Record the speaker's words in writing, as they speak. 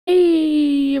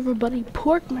everybody,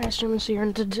 Porkmaster is here,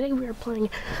 and today we are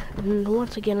playing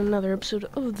once again another episode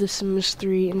of The Sims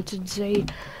 3, and today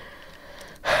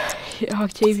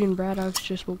Octavian Braddox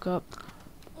just woke up.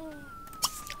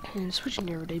 And switching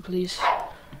to everyday, please.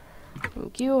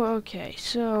 Thank you. Okay,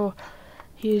 so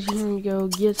he's going to go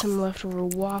get some leftover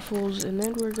waffles, and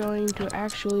then we're going to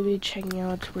actually be checking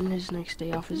out when his next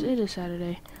day off is. It is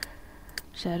Saturday.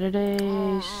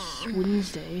 Saturday's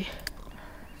Wednesday.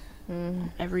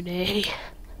 Every day.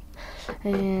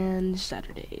 And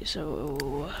Saturday.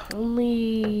 So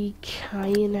only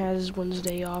Kyan has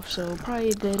Wednesday off, so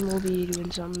probably then we'll be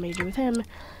doing something major with him.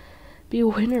 Be a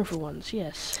winner for once,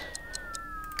 yes.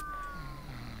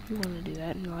 You want to do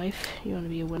that in life. You want to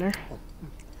be a winner.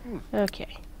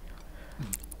 Okay.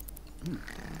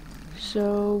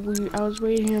 So I was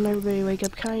waiting on everybody to wake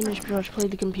up. Kyan just pretty much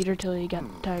played the computer till he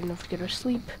got tired enough to go to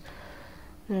sleep.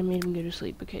 And I made him go to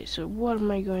sleep. Okay, so what am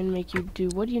I going to make you do?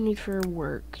 What do you need for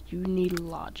work? You need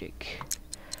logic.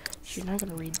 You're not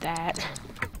going to read that.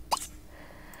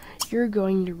 You're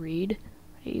going to read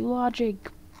a logic.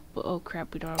 Oh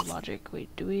crap, we don't have logic. Wait,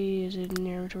 do we? Is it in the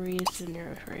inventory? It's in the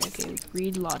inventory. Okay,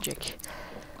 read logic.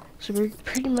 So we're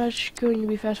pretty much going to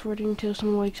be fast forwarding until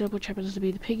someone wakes up, which happens to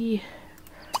be the piggy.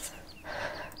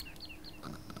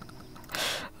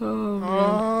 Oh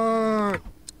man.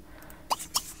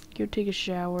 Go take a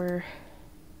shower.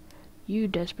 You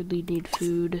desperately need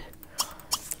food.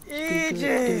 Go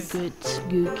get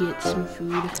some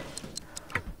food.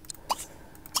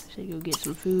 Say go get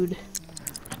some food.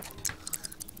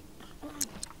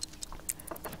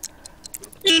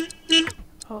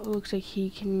 Oh, it looks like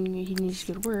he needs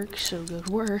to go to work, so go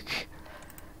to work.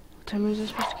 What time is it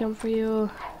supposed to come for you?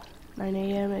 9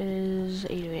 a.m. It is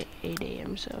 8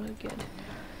 a.m., so good.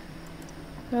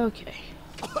 Okay.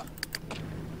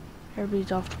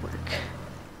 Everybody's off to work.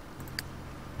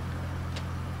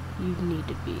 You need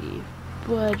to be,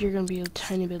 but you're gonna be a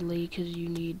tiny bit late because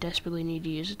you desperately need to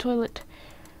use the toilet,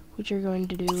 which you're going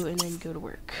to do, and then go to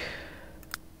work.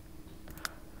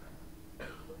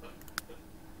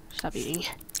 Stop eating.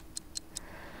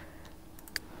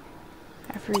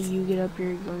 After you get up,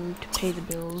 you're going to pay the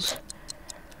bills.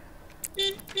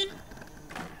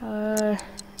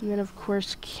 And then of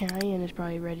course Kyan is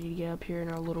probably ready to get up here in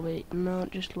a little bit. No,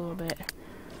 just a little bit.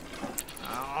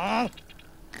 What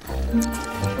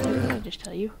did I just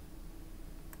tell you?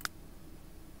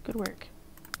 Good work.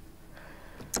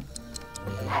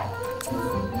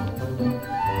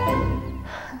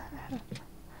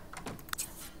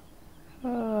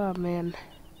 Oh man.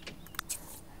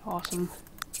 Awesome.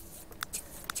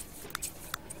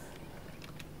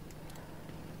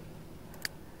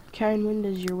 Kyan, when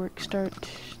does your work start?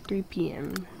 3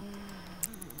 p.m.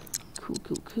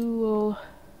 Cool.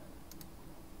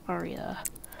 Aria.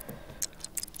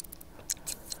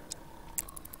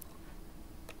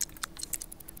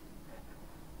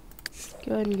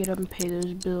 Go ahead and get up and pay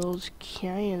those bills.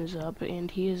 Kyan is up,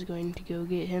 and he is going to go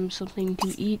get him something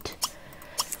to eat.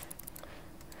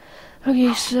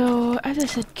 Okay, so as I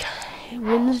said,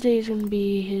 Wednesday is going to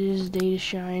be his day to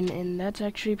shine, and that's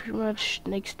actually pretty much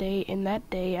next day. And that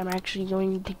day, I'm actually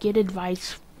going to get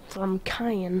advice from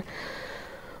Kyan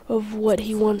of what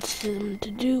he wants him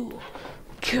to do,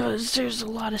 because there's a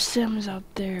lot of Sims out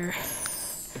there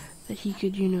that he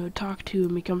could, talk to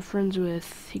and become friends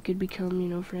with. He could become,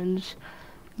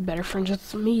 better friends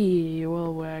with me.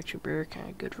 Well, we're kind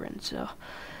of good friends, so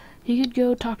he could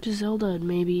go talk to Zelda and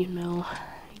maybe,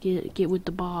 get with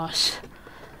the boss.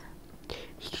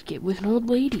 He could get with an old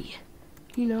lady.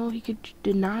 He could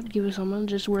not give with someone,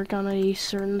 just work on a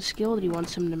certain skill that he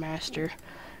wants him to master.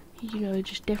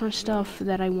 Just different stuff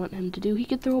that I want him to do. He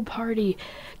could throw a party.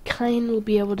 Kyan will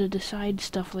be able to decide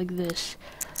stuff like this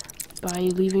by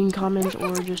leaving comments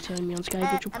or just telling me on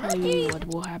Skype, which will probably be what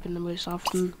will happen the most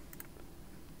often.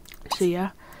 So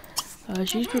yeah,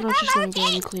 she's pretty much just going to go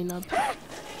and clean up.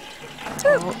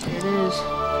 Oh, there it is.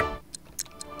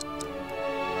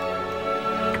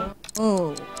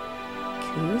 Oh,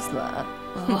 Kuzla.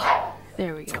 Oh,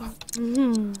 there we go.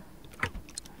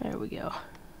 There we go.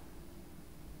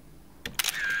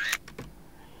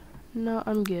 No,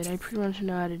 I'm good. I pretty much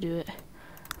know how to do it.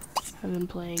 I've been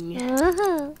playing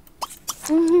all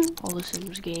the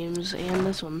Sims games and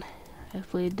this one. I've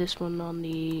played this one on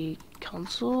the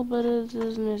console, but it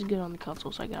isn't as good on the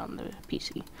console, so I got on the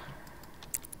PC.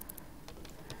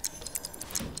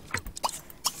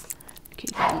 Okay,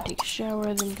 go ahead and take a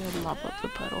shower, then go and mop up the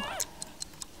puddle.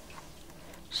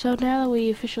 So now that we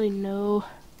officially know,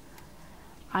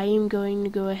 I am going to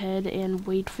go ahead and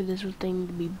wait for this thing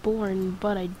to be born,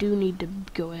 but I do need to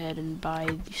go ahead and buy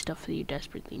the stuff that you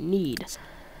desperately need.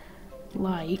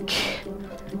 Like,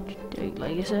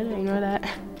 like I said, ignore that.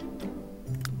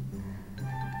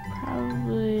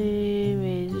 Probably,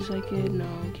 wait, is this like it? No,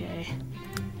 okay.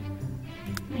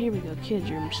 Here we go,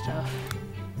 kids room stuff.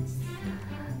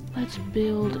 Let's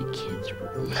build a kids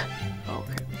room. Oh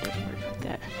crap, it doesn't work like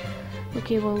that.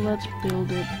 Okay, well let's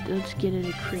build it. Let's get it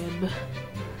a crib.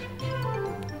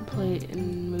 Play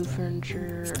and move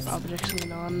furniture. Objects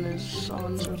and on is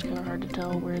on, so it's kind of hard to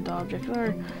tell where the objects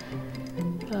are.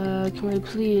 Can we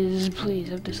please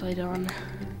have this light on?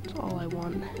 That's all I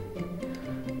want.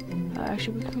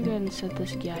 Actually, we can go ahead and set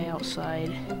this guy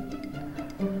outside.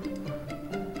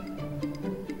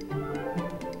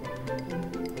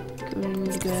 Going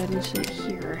to go ahead and sit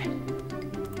here.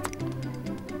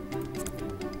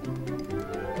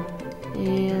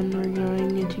 And we're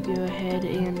going to go ahead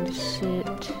and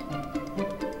sit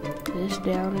this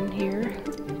down in here.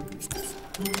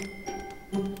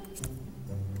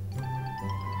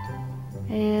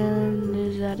 And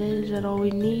is that all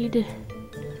we need?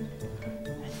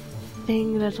 I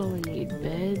think that's all we need.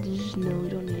 Beds? No, we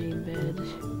don't need any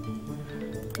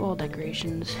beds. Wall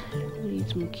decorations. We need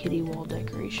some kitty wall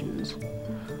decorations.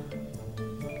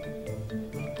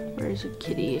 Where's a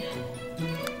kitty?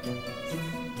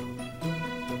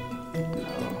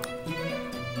 No.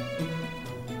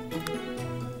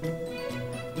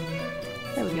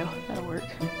 There we go. That'll work.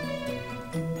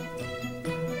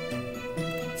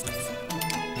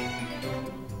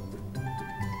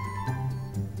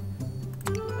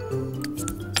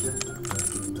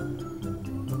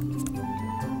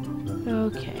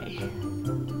 Okay.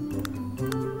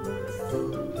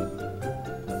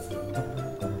 Let's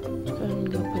go ahead and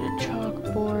go put a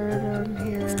chalkboard on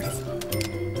here.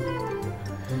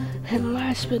 And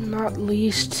last but not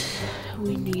least,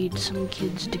 we need some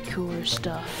kids' decor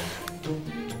stuff.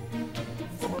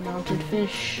 Mounted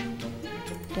fish.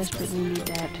 Desperately need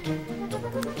that.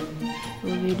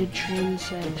 Elevated train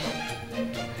set.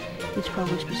 It's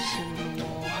probably supposed to sit on the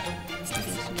wall. I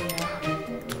guess, yeah.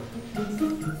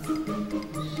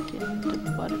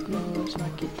 No, let's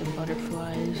not get the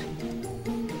butterflies.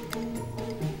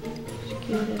 Let's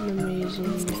get an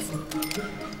amazing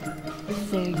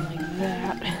thing like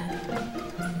that.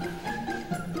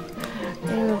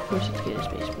 And of course, let's get a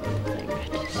space balloon thing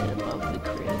to sit above the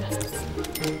crib.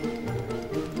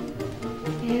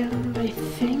 And I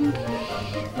think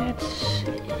that's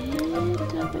it,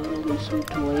 other than some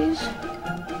toys.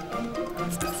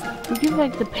 We give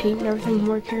like the paint and everything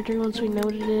more character once we know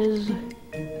what it is.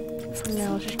 For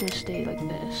now, it's just gonna stay like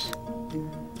this.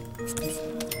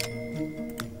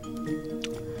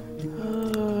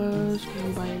 Let's go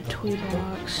and buy a toy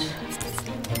box.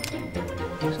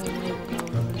 Because I will go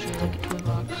eventually like a toy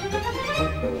box.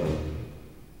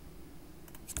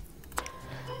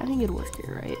 I think it'd work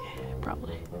here, right?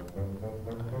 Probably.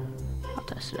 I'll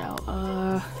test it out.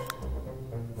 Of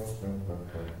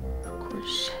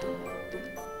course.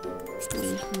 We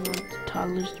want the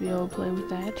toddlers to be able to play with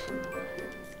that.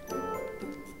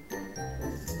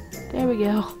 There we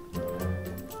go.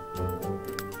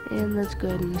 And let's go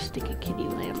ahead and stick a kitty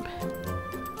lamp.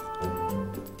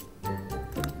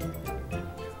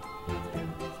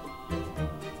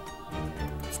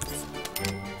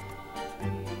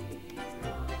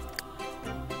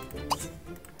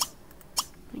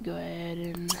 Let me go ahead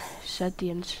and set the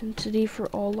intensity for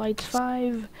all lights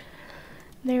 5.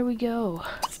 There we go.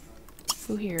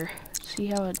 Go here. See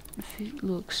how it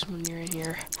looks when you're in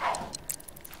here.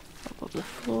 Up the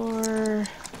floor.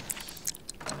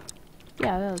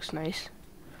 Yeah, that looks nice.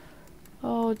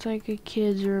 Oh, it's like a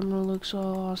kid's room. It looks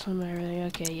all awesome and everything.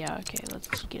 Okay, yeah, okay,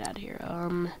 let's get out of here.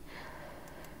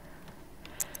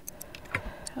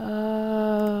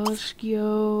 Let's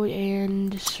go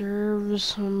and serve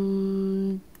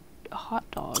some hot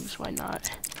dogs. Why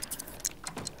not?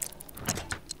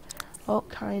 Oh,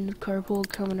 kind of carpool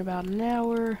coming about an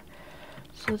hour.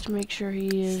 So let's make sure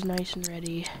he is nice and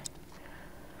ready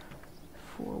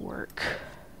for work.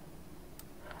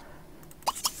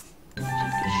 Take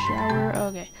a shower.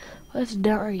 Okay, let's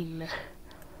dine.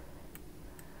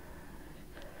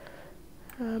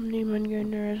 Name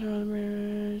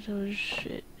on so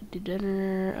shit. The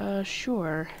dinner.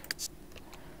 Sure.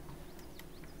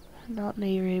 Not in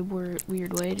a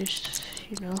weird way. Just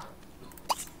you know,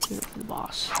 do it for the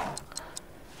boss.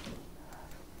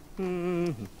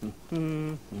 And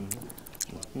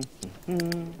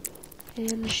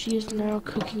she is now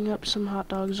cooking up some hot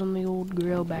dogs on the old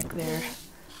grill back there.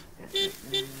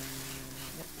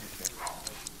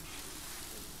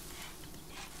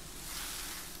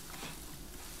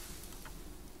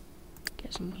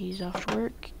 Guessing he's off to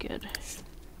work. Good.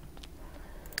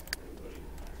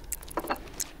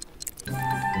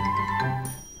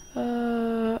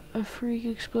 A freak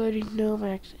exploding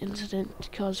Novax incident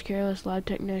caused careless lab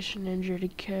technician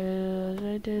injured.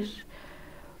 Fine.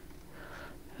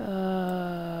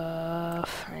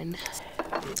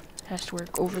 Has to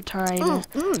work overtime.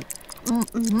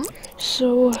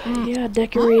 So, yeah,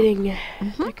 decorating.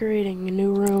 Decorating a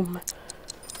new room.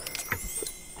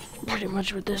 Pretty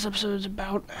much what this episode's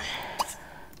about.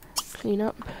 Clean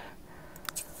up.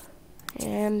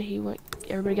 And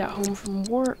everybody got home from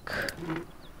work.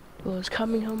 Was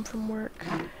coming home from work.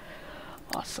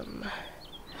 Awesome.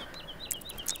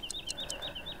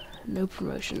 No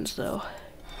promotions though.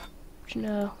 But you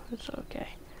know, it's okay.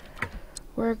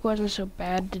 Work wasn't so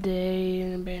bad today,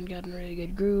 and the band got in a really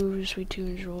good groove. Sweet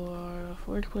tunes roll off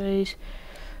workplace.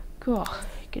 Cool.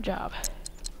 Good job.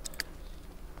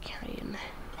 Kyan.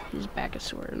 He's back at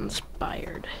sort of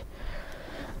inspired.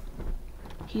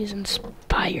 He's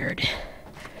inspired.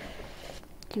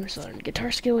 You must learn guitar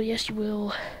skill. Yes, you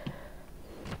will.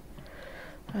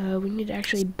 We need to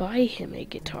actually buy him a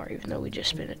guitar, even though we just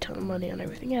spent a ton of money on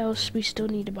everything else. We still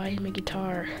need to buy him a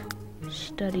guitar.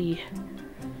 Study.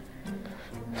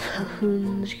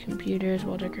 Phones, computers,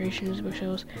 wall decorations,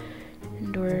 bookshelves,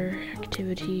 indoor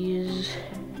activities,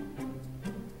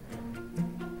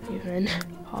 even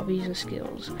hobbies and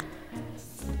skills.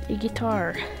 A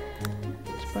guitar.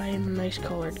 Let's buy him a nice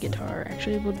colored guitar.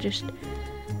 Actually, I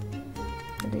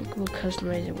think we'll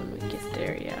customize it when we get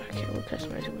there. Yeah, okay, we'll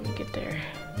customize it when we get there.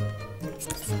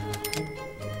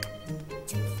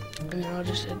 And then I'll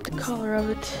just add the color of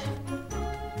it.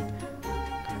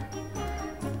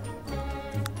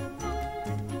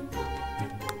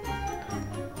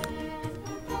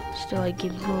 Still like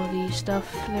getting all the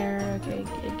stuff there. Okay,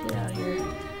 get out of here.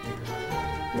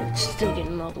 It's still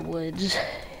getting all the woods.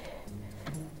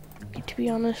 Okay, to be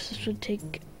honest, this would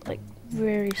take like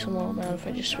very small amount if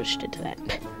I just switched it to that.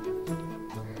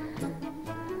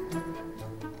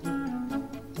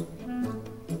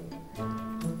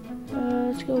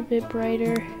 Let's go a bit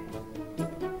brighter.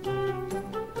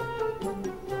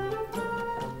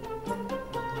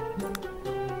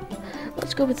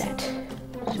 Let's go with that.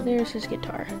 So there's his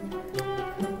guitar.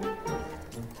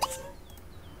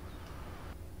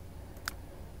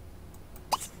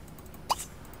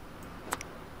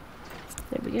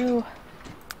 There we go.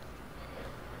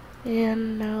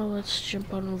 And now let's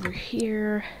jump on over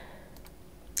here.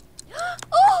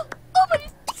 Oh my!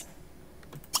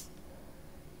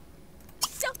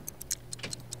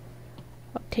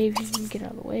 Octavian, get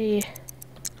out of the way.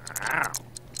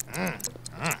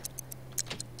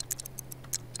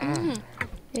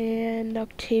 And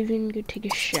Octavian, go take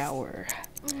a shower.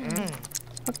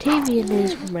 Octavian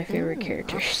is one of my favorite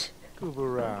characters.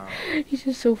 He's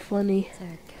just so funny.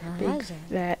 Big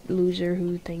fat loser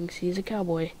who thinks he's a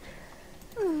cowboy.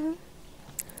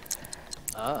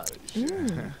 I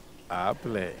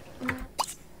play.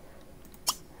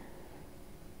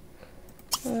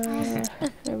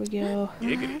 There we go.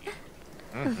 Giggity.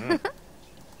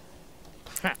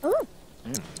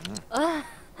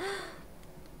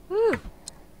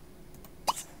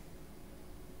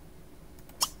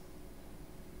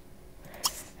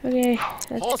 Okay,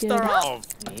 that's good.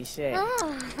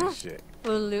 Shit.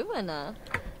 Volumina.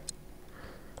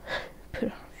 Put on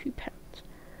a few pounds.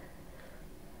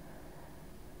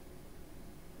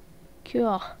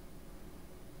 Cool.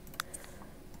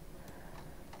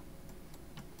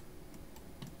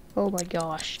 Oh my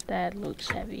gosh, that looks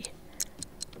heavy.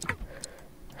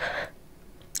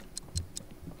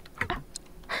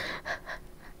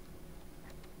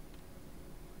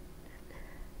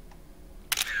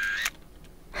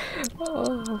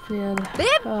 Oh man.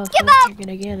 Oh, give I up! you're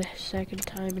gonna get a second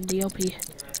time in DLP.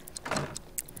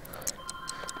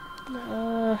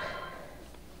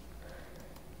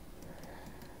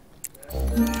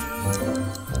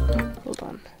 Hold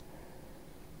on.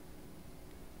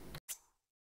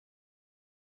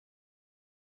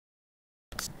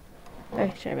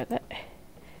 Oh, sorry about that.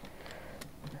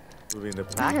 Moving the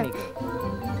packing.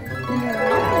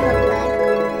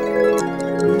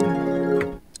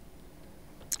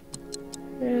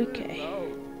 Okay.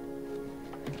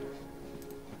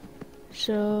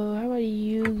 So, how about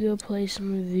you go play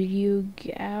some video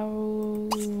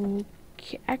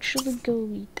actually go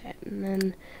eat that,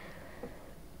 and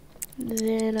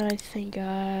then I think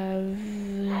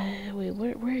wait,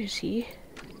 where is he?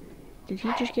 Did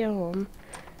he just get home?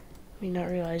 I mean, not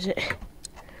realize it.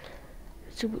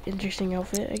 It's an interesting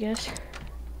outfit, I guess.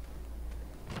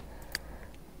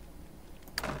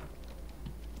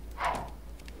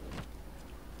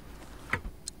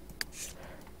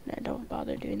 Nah, don't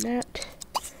bother doing that.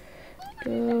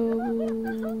 Go. I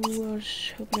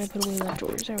was hoping I put away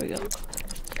leftovers. There we go.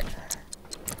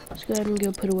 Let's go ahead and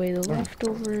go put away the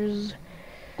leftovers.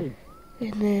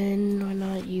 And then, why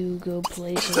not you go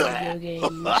play some video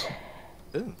games?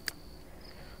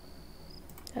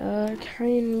 Try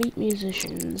and meet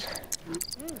musicians.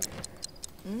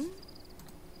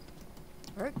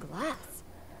 Or a glass.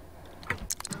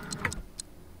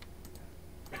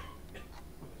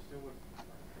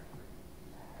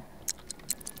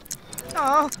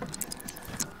 Oh.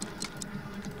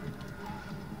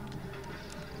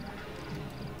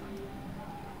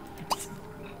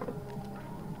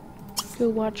 Go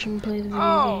watch him play the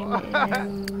video game,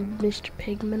 and Mr.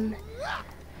 Pigman.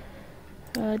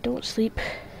 Don't sleep.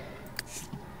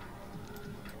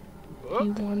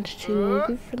 You want to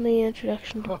go for the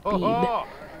introduction to Beeb?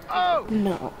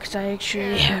 No, because I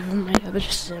actually have my other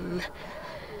sim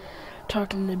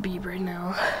talking to Beeb right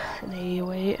now. And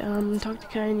anyway, talk to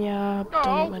Kanye,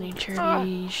 donate money,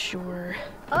 charity, sure.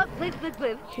 Please.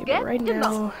 Okay, but right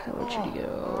now, I want you to go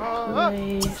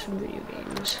play some video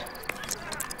games.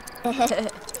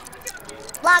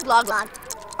 Log.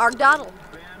 Arg Donald.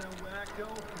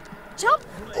 Jump.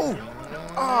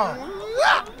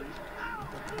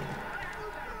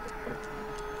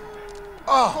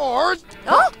 Horse.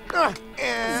 Oh.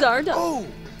 Zarda.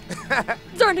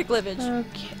 Zarniklivich.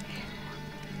 Okay.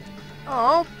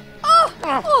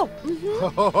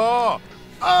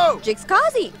 Oh. Jigs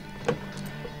Kazi.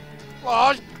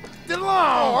 Lost the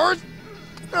horse.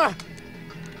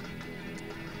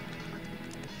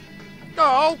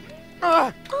 Go.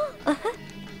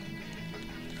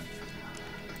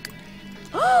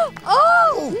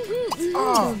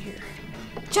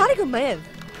 Johnny Gumev.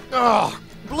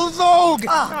 Bluzog.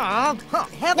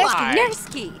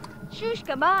 Nerski.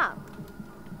 Shushka Mom.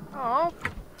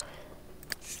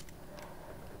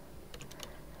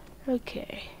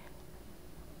 Okay.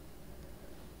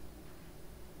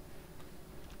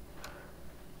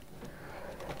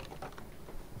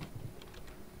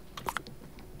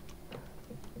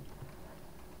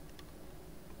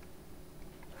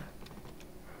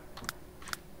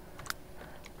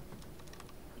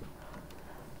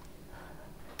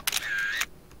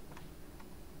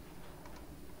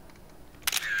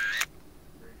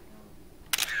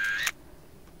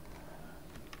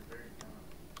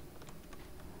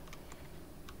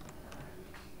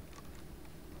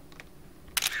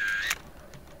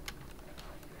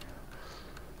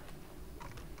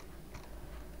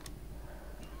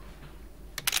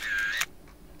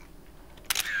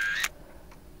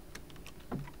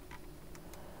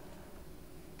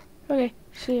 Okay,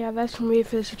 so yeah, that's gonna be it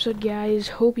for this episode, guys.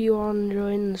 Hope you all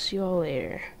enjoyed, and see you all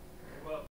later.